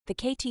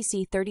The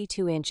KTC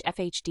 32-inch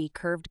FHD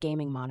curved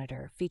gaming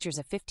monitor features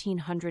a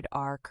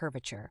 1500R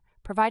curvature,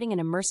 providing an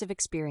immersive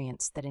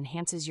experience that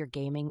enhances your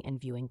gaming and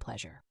viewing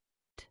pleasure.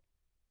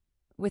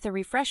 With a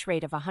refresh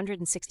rate of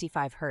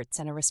 165 Hertz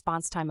and a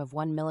response time of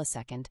 1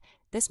 millisecond,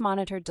 this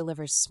monitor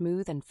delivers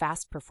smooth and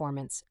fast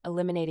performance,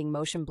 eliminating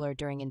motion blur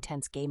during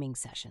intense gaming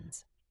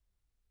sessions.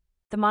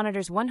 The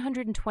monitor's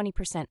 120%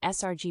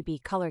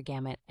 sRGB color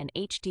gamut and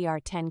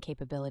HDR10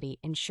 capability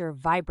ensure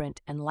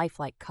vibrant and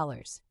lifelike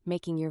colors,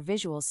 making your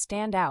visuals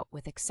stand out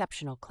with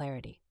exceptional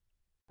clarity.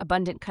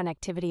 Abundant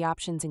connectivity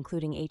options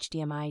including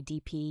HDMI,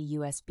 DP,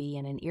 USB,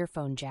 and an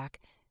earphone jack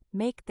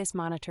make this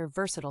monitor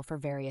versatile for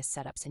various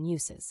setups and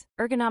uses.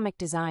 Ergonomic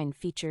design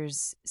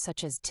features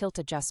such as tilt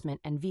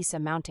adjustment and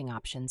VESA mounting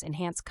options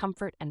enhance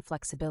comfort and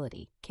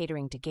flexibility,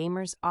 catering to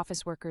gamers,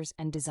 office workers,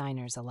 and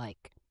designers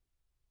alike.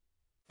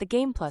 The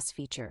GamePlus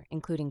feature,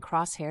 including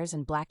crosshairs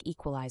and black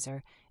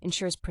eQualizer,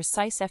 ensures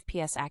precise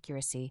FPS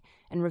accuracy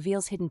and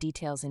reveals hidden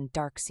details in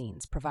dark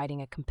scenes, providing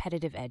a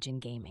competitive edge in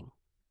gaming.